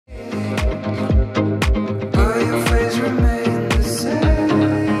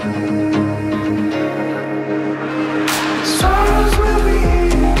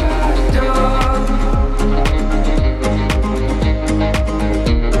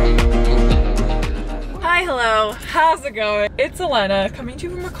how's it going? It's Elena coming to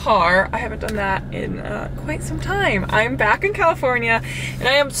you from a car. I haven't done that in quite some time. I'm back in California and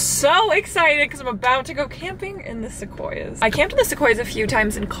I am so excited because I'm about to go camping in the Sequoias. I camped in the Sequoias a few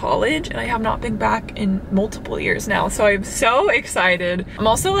times in college and I have not been back in multiple years now, so I'm so excited. I'm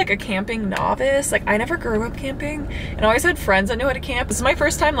also like a camping novice. Like I never grew up camping and I always had friends that knew how to camp. This is my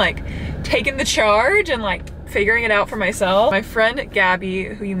first time like taking the charge and like figuring it out for myself. My friend Gabby,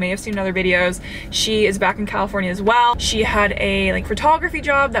 who you may have seen in other videos, she is back in California as well. She had a like photography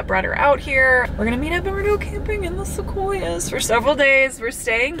job that brought her out here. We're gonna meet up and we're gonna go camping in the Sequoias for several days. We're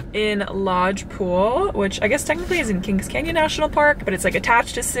staying in Lodge Pool, which I guess technically is in Kings Canyon National Park, but it's like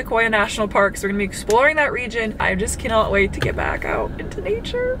attached to Sequoia National Park. So we're gonna be exploring that region. I just cannot wait to get back out into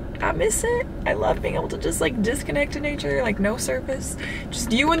nature. I miss it. I love being able to just like disconnect to nature, like no service,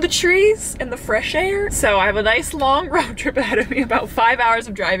 just you and the trees and the fresh air. So I have a nice long road trip ahead of me, about 5 hours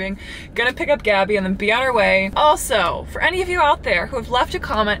of driving. Gonna pick up Gabby and then be on our way. Also, for any of you out there who have left a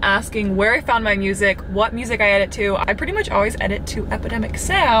comment asking where I found my music, what music I edit to, I pretty much always edit to Epidemic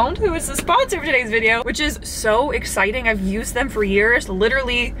Sound, who is the sponsor for today's video, which is so exciting. I've used them for years,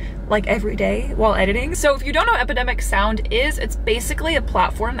 literally like every day while editing. So if you don't know what Epidemic Sound is, it's basically a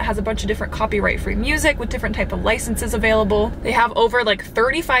platform that has a bunch of different copyright-free music with different type of licenses available. They have over like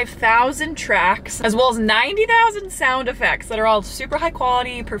 35,000 tracks, as well as 90,000 sound effects that are all super high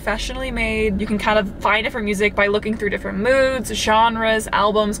quality, professionally made. You can kind of find different music by looking through different moods, genres,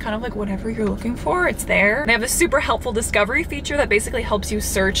 albums, kind of like whatever you're looking for, it's there. They have a super helpful discovery feature that basically helps you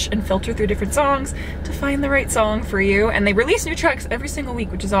search and filter through different songs to find the right song for you. And they release new tracks every single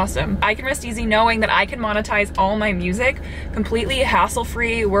week, which is awesome. I can rest easy knowing that I can monetize all my music completely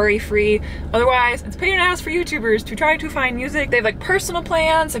hassle-free, worry-free. Otherwise, it's pain in the ass for YouTubers to try to find music. They have like personal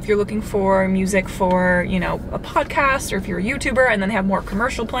plans if you're looking for music for, you know, a podcast, or if you're a YouTuber, and then they have more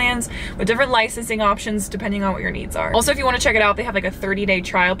commercial plans with different licensing options depending on what your needs are. Also, if you want to check it out, they have like a 30-day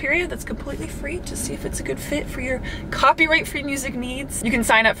trial period that's completely free to see if it's a good fit for your copyright-free music needs. You can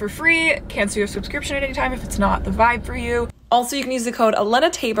sign up for free, cancel your subscription at any time if it's not the vibe for you. Also, you can use the code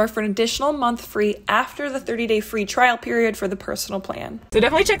ElenaTaber for an additional month free after the 30-day free trial period for the personal plan. So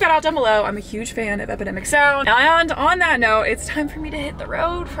definitely check that out down below. I'm a huge fan of Epidemic Sound. And on that note, it's time for me to hit the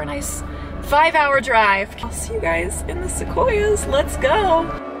road for a nice 5-hour drive. I'll see you guys in the Sequoias. Let's go.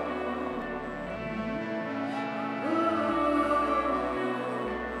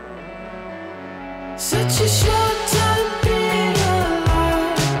 Such a short time being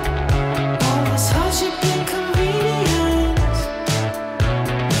alive. All this hardship and convenience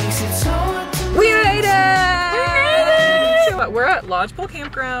makes it so hard to We made it! We made it! So we're at Lodge Pool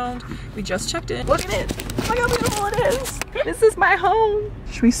Campground. We just checked in. Look at it. Look how beautiful it is. This is my home.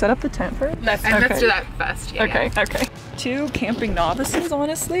 Should we set up the tent first? Let's do that first. Yeah, okay. Two camping novices,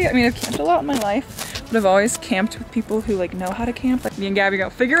 honestly. I mean, I've camped a lot in my life, but I've always camped with people who like know how to camp. Like me and Gabby go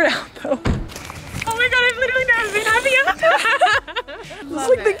figure it out though. Oh my god, I've literally never been happier. This is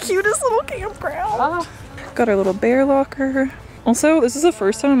like the cutest little campground. Oh. Got our little bear locker. Also, this is the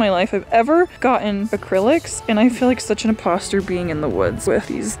first time in my life I've ever gotten acrylics, and I feel like such an imposter being in the woods with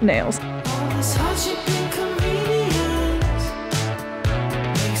these nails. all this hardship and convenience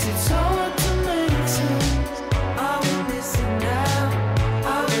makes it so hard to make sense. I will listen now. I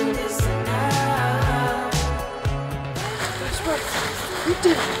will listen now. We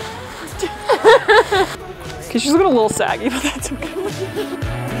did it. Okay, she's looking a little saggy, but that's okay.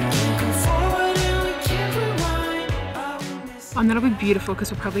 And that'll be beautiful because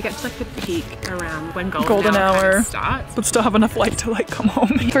we'll probably get to like the peak around when golden hour kind of starts. But still have enough light to like come home.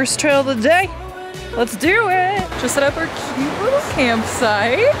 First trail of the day. Let's do it. Just set up our cute little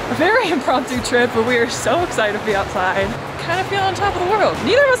campsite. A very impromptu trip, but we are so excited to be outside. Kind of feel on top of the world.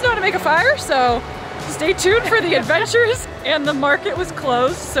 Neither of us know how to make a fire, so stay tuned for the adventures. And the market was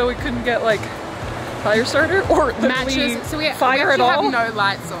closed, so we couldn't get like fire starter or matches. So we fire actually at all. have no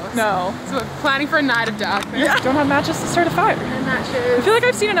light source. No. So we're planning for a night of darkness. Yeah. Don't have matches to start a fire. No matches. I feel like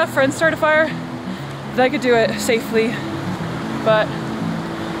I've seen enough friends start a fire that I could do it safely, but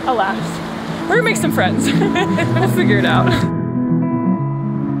alas, we're gonna make some friends. We'll figure it out.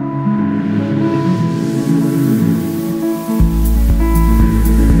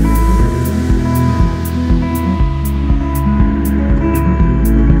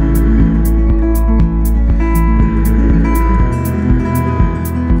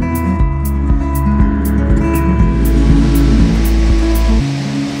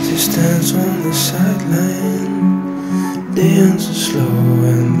 On the sideline, dances slow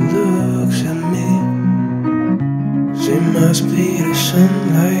and looks at me. She must be the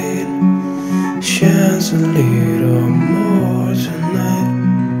sunlight, shines a little more tonight.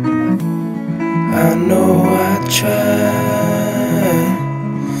 I know I tried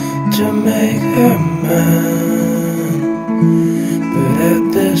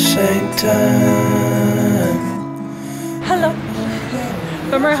time. Hello.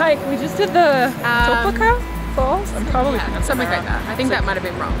 From our hike, we just did the Topeka Falls. I'm probably something like that. I think that might have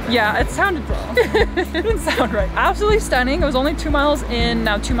been wrong. Yeah, it sounded wrong. It didn't sound right. Absolutely stunning. It was only 2 miles in,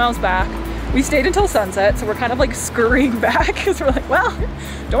 now 2 miles back. We stayed until sunset, so we're kind of like scurrying back because we're like, well,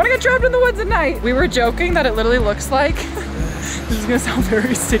 don't want to get trapped in the woods at night. We were joking that it literally looks like, this is gonna sound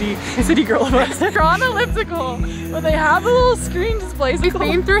very city girl of us. Drawn elliptical, but they have a little screen displays. We've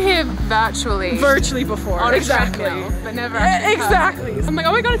been through here virtually before. On Exactly. a treadmill, but never actually Exactly. I'm like,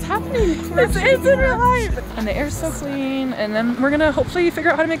 oh my god, it's happening. It's in real life. And the air's so clean, and then we're gonna hopefully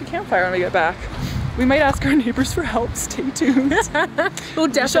figure out how to make a campfire when we get back. We might ask our neighbors for help. Stay tuned. We'll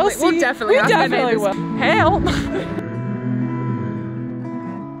definitely ask our neighbors. will. Help!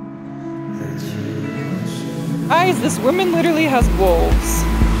 Guys, this woman literally has wolves.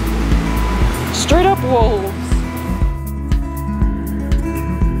 Straight up wolves.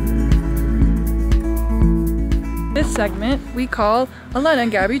 This segment we call Elena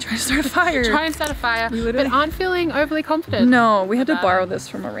and Gabby try to start a fire. Try and start a fire, but aren't feeling overly confident. No, we had to borrow this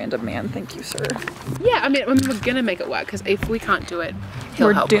from a random man. Thank you, sir. Yeah, I mean we're gonna make it work because if we can't do it,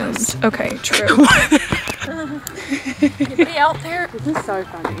 he'll help doomed. us. Okay, true. Anybody out there? This is so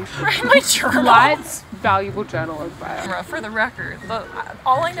funny. Write my journal. Light's valuable journal on fire. For the record,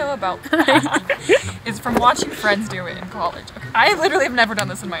 all I know about is from watching friends do it in college. Okay. I literally have never done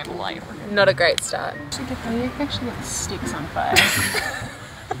this in my life. Not a great start. You actually get sticks on fire.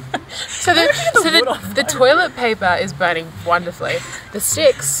 So the toilet paper is burning wonderfully. The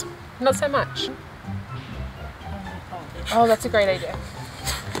sticks, not so much. Oh, that's a great idea.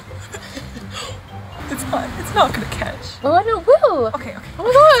 It's not gonna catch. Oh, it will. Okay. Oh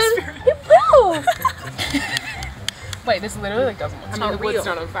my god, it will. Wait, this literally like doesn't work. I mean, the wood's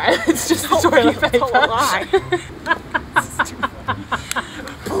not on fire. It's just the toilet paper.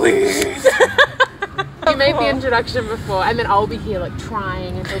 Please. You made the introduction before, and then I'll be here like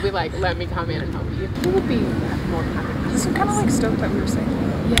trying, and he'll be like, "Let me come in and help you." He would be more than happy. He's kind of like stoked that we were saying.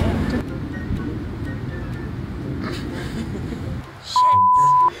 Yeah.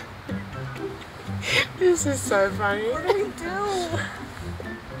 This is so funny. What do we do?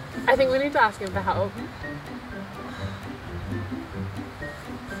 I think we need to ask him for help.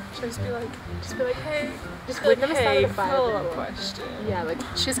 Should I just be like, hey. Just we've never started a fire follow-up question. Yeah, like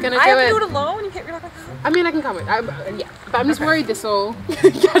she's gonna do I have it. to do it alone. You can't. You're not gonna. I mean, I can come with. Yeah, but I'm just worried this will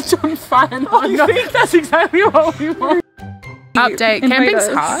catch on fire. Oh, you think that's exactly what we want? Update: camping's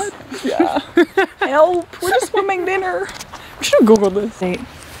hard. Yeah. Help! We're just swimming dinner. We should have Googled this.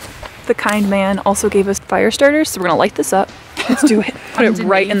 The kind man also gave us fire starters, so we're gonna light this up. Let's do it. Put it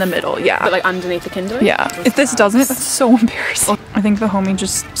right in the middle. Yeah. But like underneath the kindling. Yeah. If this doesn't, that's so embarrassing. I think the homie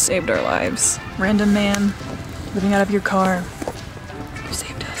just saved our lives. Random man living out of your car. You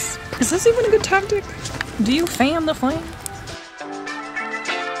saved us. Is this even a good tactic? Do you fan the flame?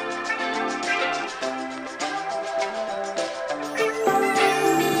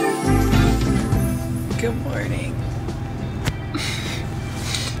 Good morning.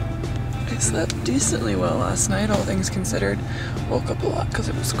 I slept decently well last night, all things considered. Woke up a lot because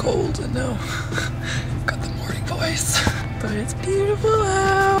it was cold and now got the morning voice. But it's beautiful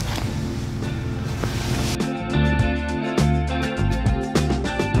out.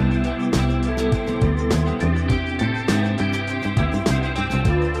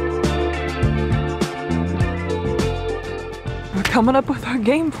 We're coming up with our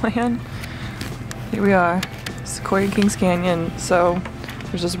game plan. Here we are, Sequoia Kings Canyon. So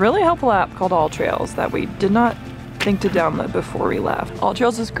there's this really helpful app called All Trails that we did not think to download before we left. All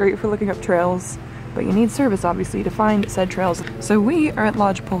Trails is great for looking up trails, but you need service obviously to find said trails. So we are at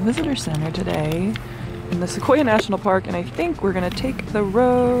Lodgepole Visitor Center today in the Sequoia National Park, and I think we're gonna take the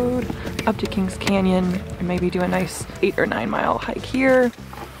road up to Kings Canyon and maybe do a nice 8 or 9 mile hike here.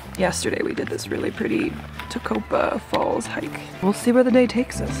 Yesterday we did this really pretty Topeka Falls hike. We'll see where the day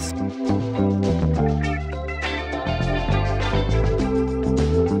takes us.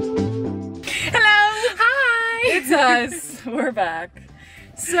 It's us. We're back.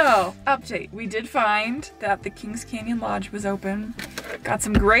 So, update. We did find that the Kings Canyon Lodge was open. Got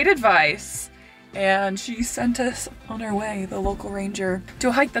some great advice. And she sent us on our way, the local ranger, to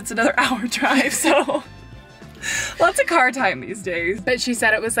a hike that's another hour drive. So, lots of car time these days. But she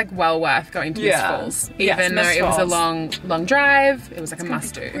said it was like well worth going to Miss Falls. Even though Miss it was a Falls. long drive, it was like a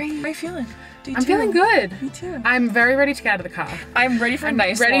must do. Great. How are you feeling? I'm feeling good. Me too. I'm very ready to get out of the car. I'm ready for a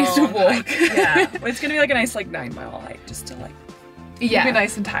nice ready to long walk. hike. Yeah. It's gonna be like a nice like 9 mile hike just to like be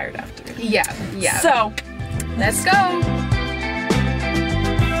nice and tired after. Yeah. So let's go.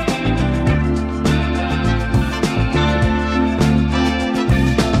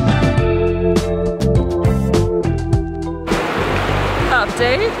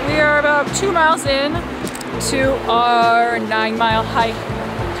 update. We are about 2 miles in to our 9-mile hike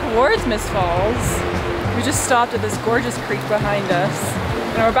towards Miss Falls. We just stopped at this gorgeous creek behind us.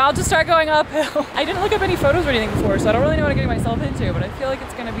 And we're about to start going uphill. I didn't look up any photos or anything before, so I don't really know what I'm getting myself into, but I feel like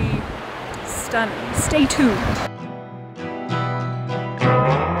it's gonna be stunning. Stay tuned.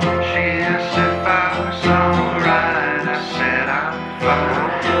 She asked if I was alright. I said I'm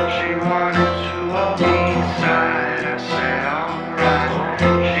fine. She wanted to hold me tight. I said alright.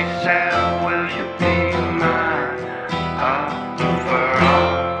 She said, will you be mine? For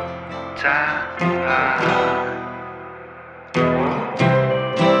all time.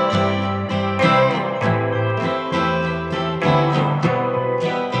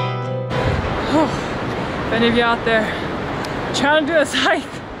 If any of you out there trying to do this hike,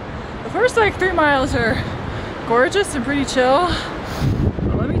 the first like 3 miles are gorgeous and pretty chill.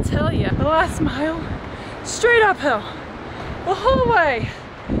 But let me tell you, the last mile, straight uphill, the whole way,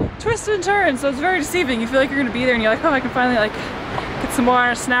 twists and turns, so it's very deceiving. You feel like you're gonna be there and you're like, oh, I can finally like get some more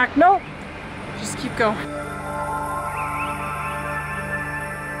and a snack. Nope, just keep going.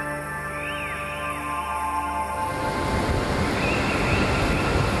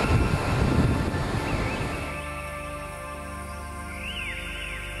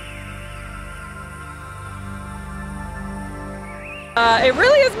 It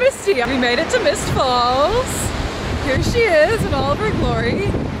really is misty. We made it to Mist Falls. Here she is in all of her glory.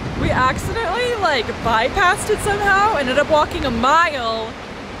 We accidentally like bypassed it somehow, ended up walking a mile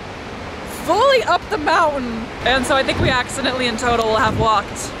fully up the mountain. And so I think we accidentally in total have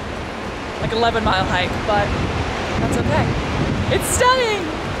walked like 11-mile hike, but that's okay. It's stunning.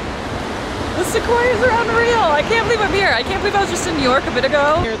 The sequoias are unreal. I can't believe I'm here. I can't believe I was just in New York a bit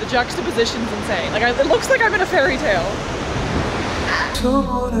ago. Here, the juxtaposition's insane. Like it looks like I'm in a fairy tale.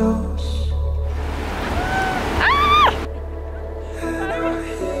 Someone else. And I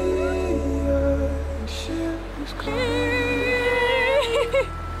hear ships calling.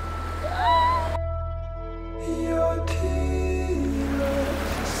 Your tears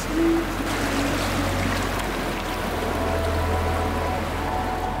sleep.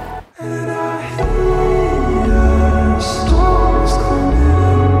 And I hear storms coming.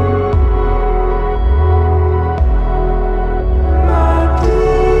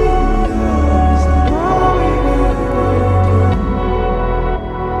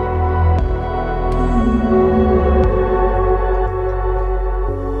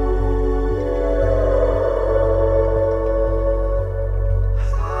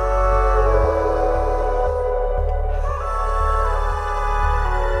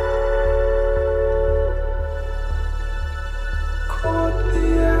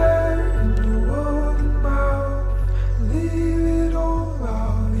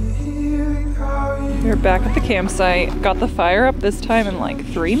 We're back at the campsite. Got the fire up this time in like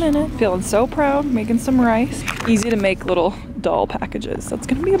 3 minutes. Feeling so proud, making some rice. Easy to make little doll packages. That's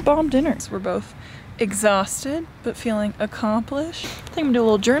gonna be a bomb dinner. So we're both exhausted, but feeling accomplished. I think I'm gonna do a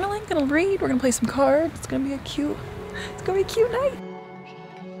little journaling, gonna read, we're gonna play some cards. It's gonna be a cute night.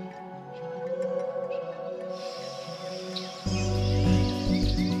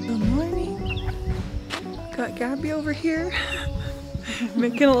 Good morning. Got Gabby over here.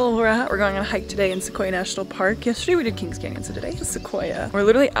 Making a little rat. We're going on a hike today in Sequoia National Park. Yesterday we did Kings Canyon, so today is Sequoia. We're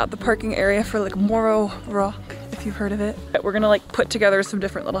literally at the parking area for like Morro Rock, if you've heard of it. We're gonna like put together some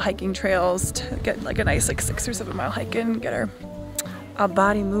different little hiking trails to get like a nice like 6 or 7 mile hike in, get our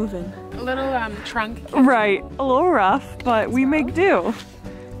body moving. A little trunk. Right, a little rough, but we make do.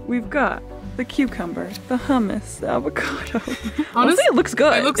 We've got the cucumber, the hummus, the avocado. Honestly, it looks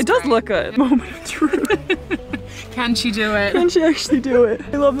good. It does look good. Moment of truth. Can she do it? Can she actually do it?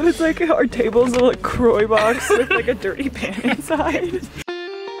 I love that it's like our table's a like Croy box with like a dirty pan inside.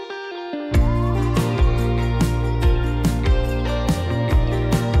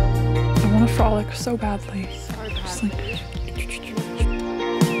 I want to frolic so badly. Just like...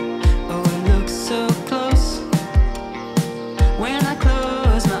 Oh, it looks so close when I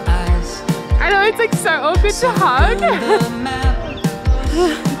close my eyes. I know, it's like so awkward to hug. The map.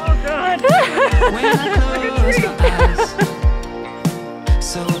 Oh god. When I close my eyes,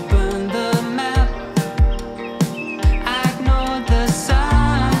 so burn the map. I ignore the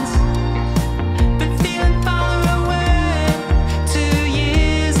signs, but feeling far away. 2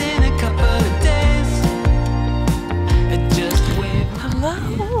 years in a couple of days. Just wave. Hello.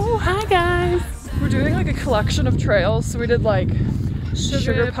 Hi guys. We're doing like a collection of trails. So we did like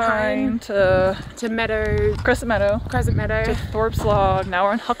Sugar Pine to Meadow, Crescent Meadow to Thorpe's Log. Now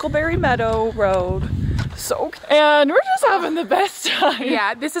we're on Huckleberry Meadow Road. So, and we're just having the best time.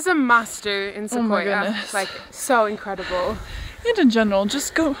 Yeah, this is a must do in Sequoia. goodness. Like, so incredible. And in general,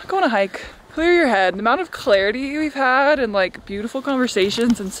 just go on a hike. Clear your head. The amount of clarity we've had and like beautiful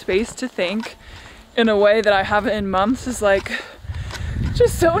conversations and space to think in a way that I haven't in months is like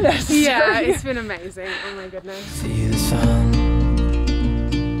just so necessary. Yeah, it's been amazing. Oh my goodness. See the sun.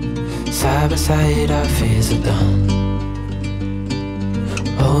 Side by side our fears are done.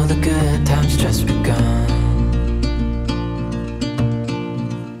 All the good times just begun.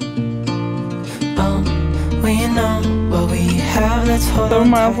 Oh, we know what we have, let's hold 7 on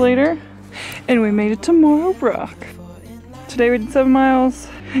miles tight. later, and we made it to Morrow Rock. Today we did 7 miles.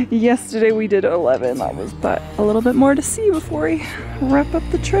 Yesterday we did 11. That was but a little bit more to see before we wrap up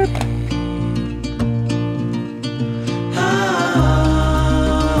the trip.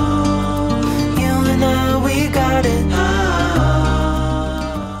 We got it.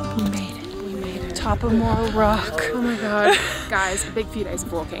 We made it. Top of Morrow Rock. Oh my god. Guys, a big few days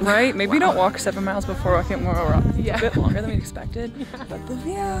of walking. Right? Maybe don't walk 7 miles before walking at Morrow Rock. Yeah. A bit longer than we expected. But the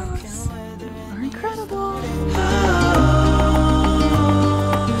views are incredible.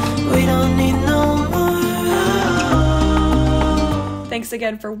 We don't need no more. Thanks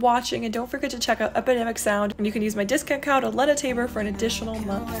again for watching, and don't forget to check out Epidemic Sound, and you can use my discount code Elena Tabor for an additional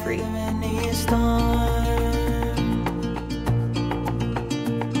month free. Many storms.